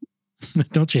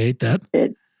 Don't you hate that?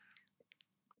 It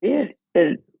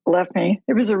left me.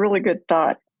 It was a really good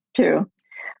thought too,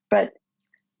 but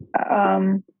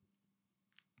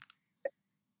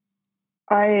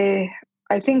I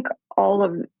think all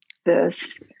of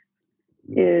this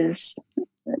is,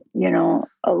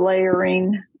 a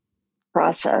layering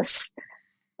process.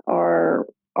 Our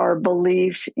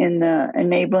belief in the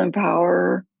enabling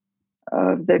power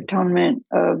of the atonement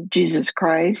of Jesus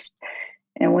Christ,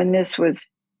 and when this was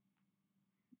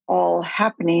all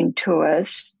happening to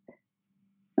us,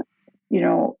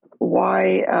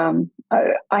 why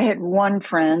I had one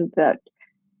friend that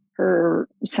her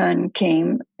son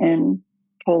came and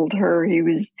told her he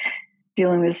was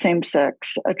dealing with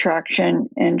same-sex attraction,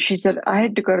 and she said, I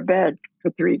had to go to bed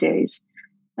for 3 days.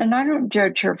 And I don't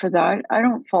judge her for that. I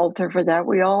don't fault her for that.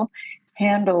 We all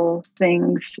handle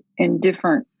things in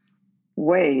different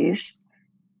ways.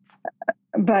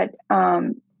 But,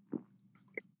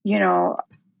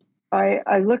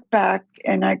 I look back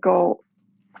and I go,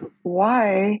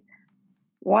 why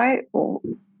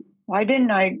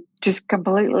didn't I just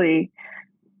completely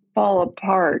fall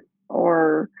apart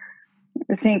or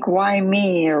think, why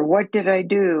me, or what did I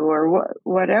do, or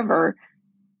whatever?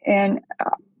 And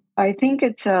I think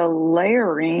it's a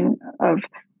layering of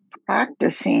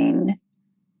practicing.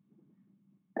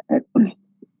 I'm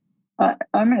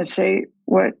going to say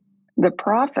what the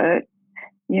prophet,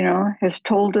 has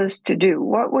told us to do,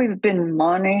 what we've been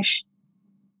admonished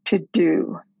to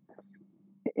do.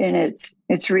 and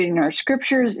it's reading our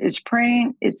scriptures, it's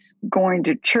praying, it's going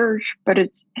to church, but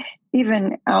it's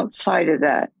even outside of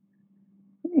that.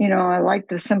 I like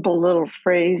the simple little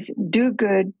phrase, do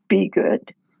good, be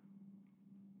good.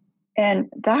 And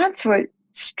that's what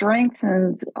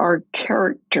strengthens our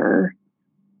character,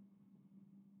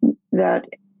 that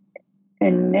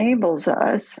enables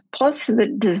us, plus the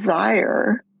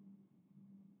desire,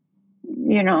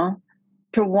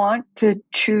 to want to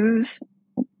choose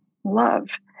love.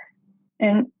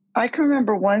 And I can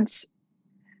remember once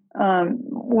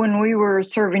when we were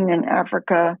serving in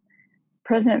Africa,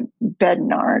 President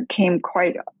Bednar came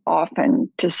quite often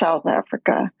to South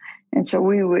Africa. And so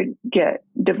we would get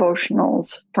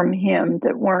devotionals from him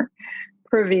that weren't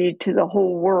privy to the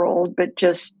whole world, but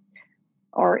just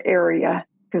our area,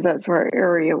 because that's where our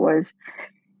area was.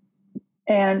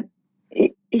 And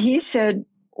he said,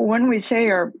 when we say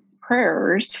our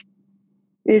prayers,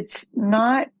 it's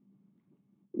not,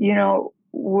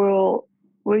 will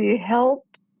you help?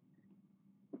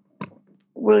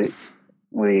 Will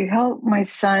you help my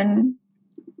son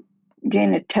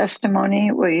gain a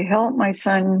testimony? Will you help my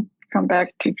son come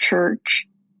back to church?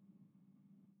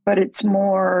 But it's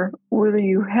more, will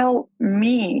you help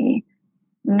me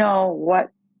know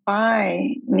what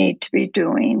I need to be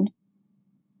doing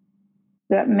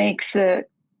that makes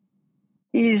it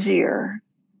easier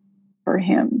for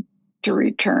him to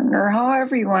return, or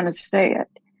however you want to say it.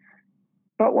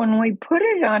 But when we put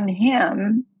it on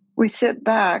him, we sit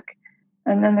back,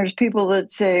 and then there's people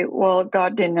that say, well,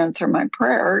 God didn't answer my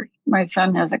prayer. My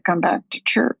son hasn't come back to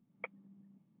church.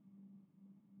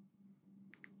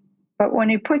 But when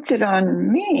he puts it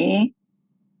on me,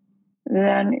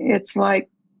 then it's like,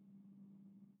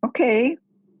 okay,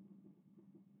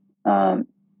 I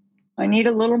need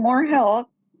a little more help,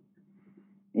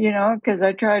 because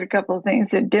I tried a couple of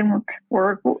things that didn't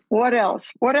work. What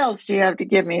else? What else do you have to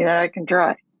give me that I can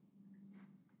try?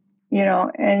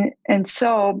 And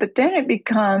so, but then it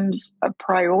becomes a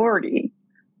priority,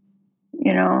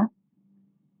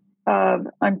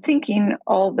 I'm thinking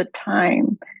all the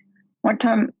time. One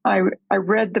time I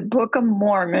read the Book of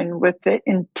Mormon with the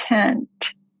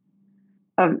intent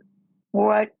of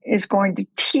what is going to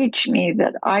teach me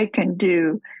that I can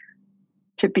do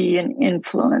to be an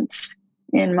influence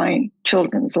in my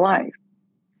children's life.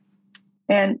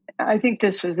 And I think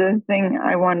this was the thing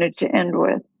I wanted to end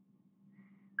with.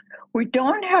 We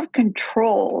don't have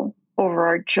control over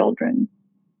our children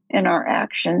and our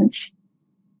actions,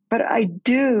 but I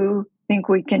do think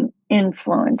we can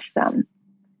influence them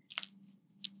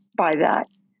by that.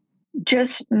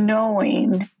 Just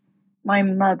knowing my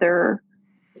mother,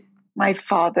 my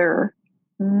father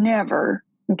never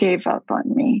gave up on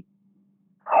me.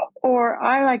 Or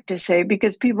I like to say,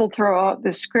 because people throw out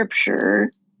the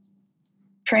scripture,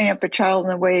 train up a child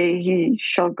in the way he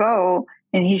shall go,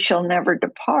 and he shall never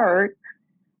depart.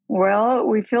 Well,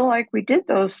 we feel like we did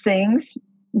those things,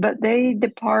 but they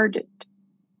departed.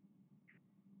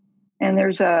 And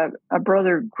there's a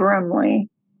brother Grimley,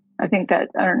 I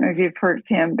don't know if you've heard of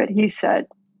him, but he said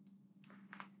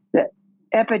the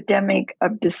epidemic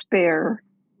of despair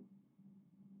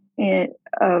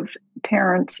of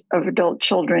parents of adult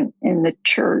children in the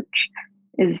church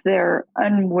is their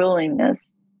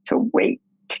unwillingness to wait.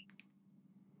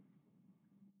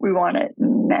 We want it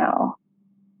now.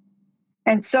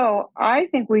 And so I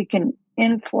think we can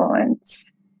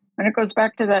influence, and it goes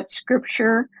back to that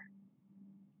scripture,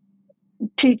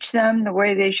 teach them the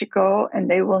way they should go and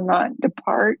they will not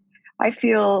depart. I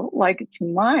feel like it's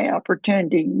my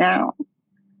opportunity now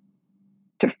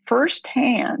to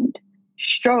firsthand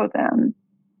show them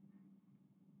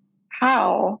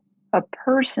how a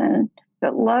person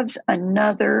that loves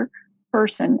another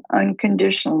person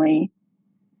unconditionally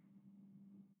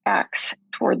acts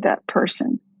toward that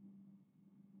person.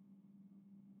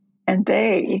 And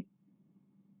they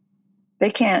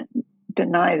can't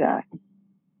deny that.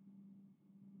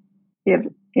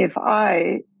 If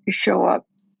I show up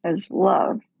as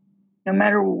love, no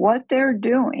matter what they're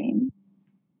doing,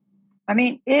 I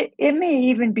mean, it may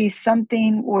even be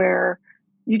something where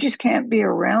you just can't be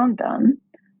around them.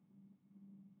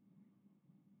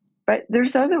 But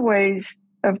there's other ways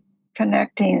of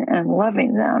connecting and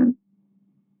loving them.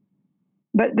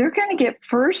 But they're going to get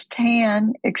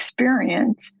firsthand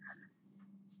experience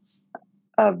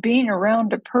of being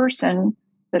around a person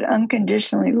that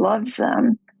unconditionally loves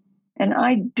them. And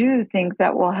I do think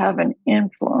that will have an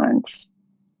influence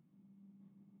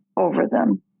over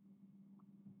them.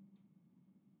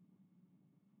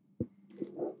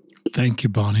 Thank you,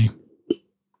 Bonnie.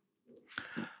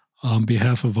 On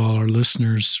behalf of all our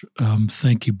listeners,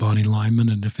 thank you, Bonnie Lyman.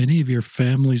 And if any of your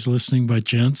family's listening by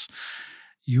chance,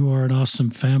 You are an awesome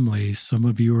family. Some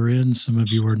of you are in, some of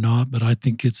you are not, but I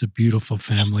think it's a beautiful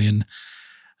family. And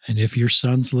if your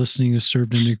son's listening who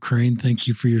served in Ukraine, thank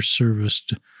you for your service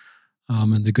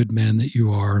and the good man that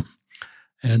you are.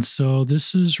 And so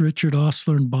this is Richard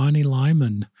Ostler and Bonnie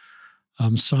Lyman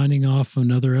signing off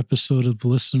another episode of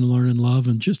Listen, Learn, and Love,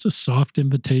 and just a soft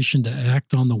invitation to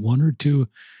act on the one or two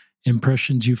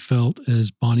impressions you felt as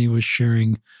Bonnie was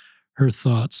sharing her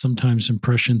thoughts. Sometimes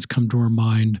impressions come to our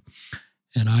mind,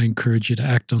 and I encourage you to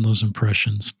act on those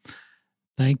impressions.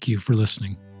 Thank you for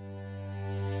listening.